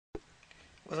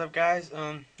What's up, guys?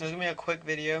 This is gonna be a quick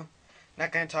video.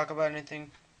 Not gonna talk about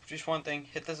anything. Just one thing.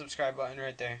 Hit the subscribe button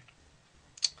right there.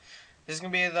 This is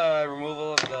gonna be the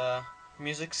removal of the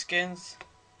MusicSkins.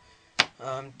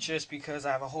 Just because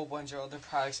I have a whole bunch of other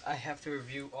products I have to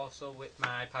review also with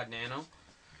my iPod Nano.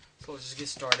 So let's just get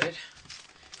started.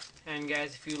 And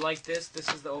guys, if you like this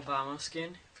is the Obama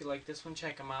skin. If you like this one,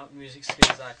 check them out.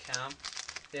 MusicSkins.com.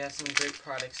 They have some great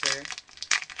products there.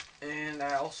 And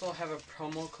I also have a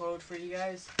promo code for you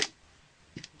guys.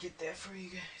 Get that for you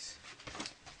guys.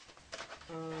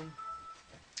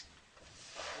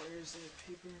 Where's the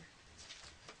paper?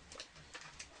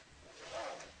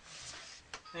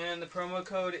 And the promo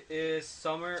code is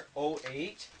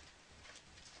SUMMER08.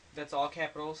 That's all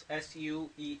capitals. SUMMER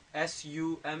 08.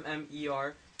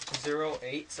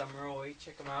 SUMMER08.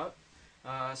 Check them out.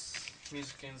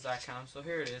 MusicSkins.com. So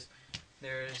here it is.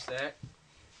 There is that.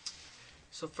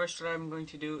 So first, what I'm going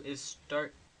to do is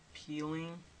start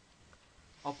peeling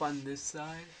up on this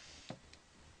side,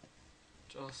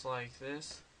 just like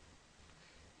this.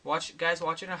 Guys,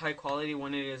 watch it at high quality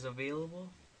when it is available.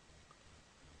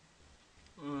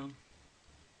 So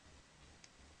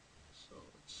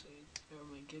let's see.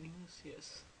 Am I getting this?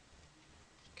 Yes.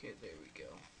 Okay, there we go.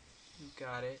 You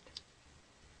got it.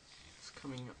 It's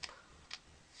coming up.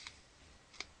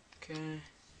 Okay.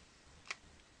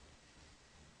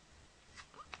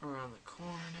 Around the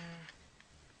corner.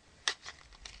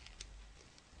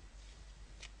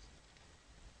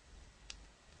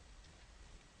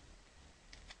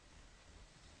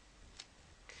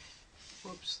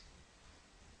 Whoops.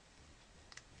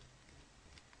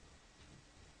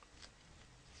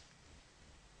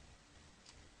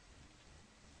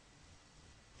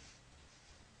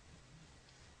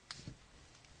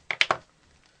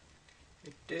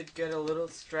 It did get a little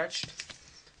stretched.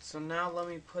 So now let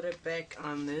me put it back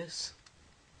on this.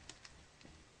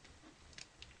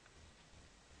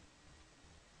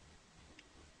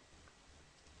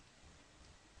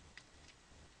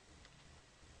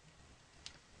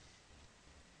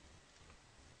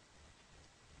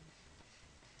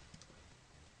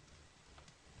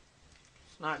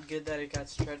 It's not good that it got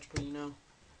stretched, but you know,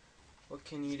 what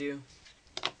can you do?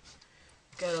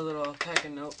 Got a little pack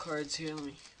of note cards here. Let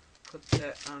me put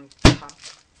that on top.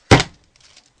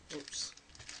 Oops.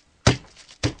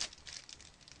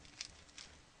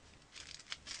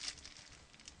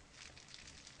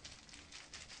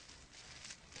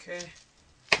 Okay,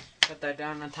 got that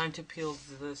down. Now time to peel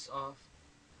this off.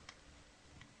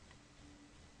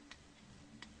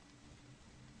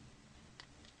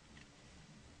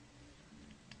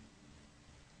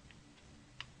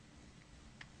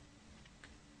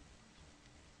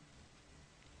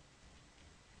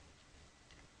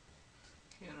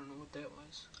 Okay, I don't know what that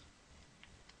was.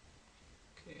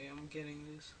 Okay, I'm getting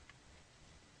this.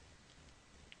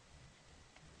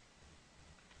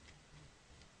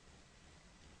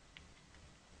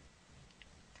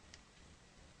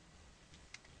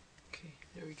 Okay,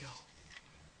 there we go.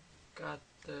 Got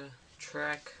the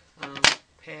track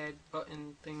pad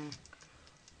button thing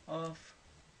off.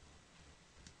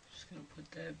 Just gonna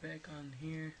put that back on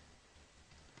here,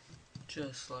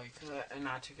 just like that, and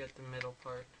not to get the middle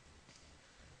part.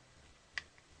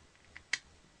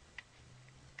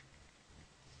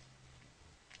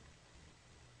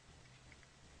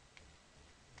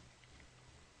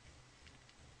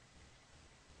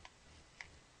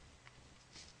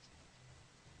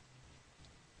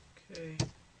 Okay,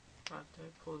 got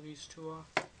that. Pull these two off.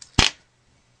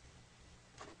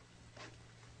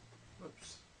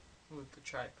 Oops, move the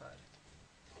tripod.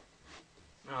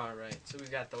 Alright, so we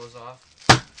got those off.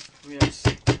 Yes.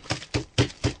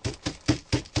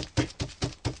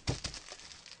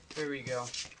 There we go.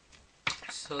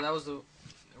 So that was the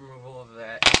removal of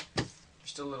that.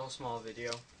 Just a little small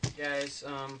video. Guys,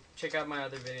 check out my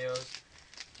other videos.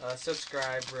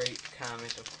 Subscribe, rate,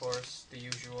 comment, of course, the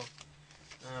usual.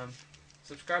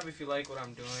 Subscribe if you like what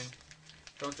I'm doing.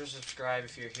 Don't just subscribe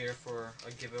if you're here for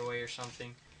a giveaway or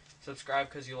something. Subscribe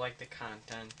because you like the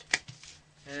content.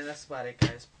 And that's about it,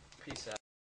 guys. Peace out.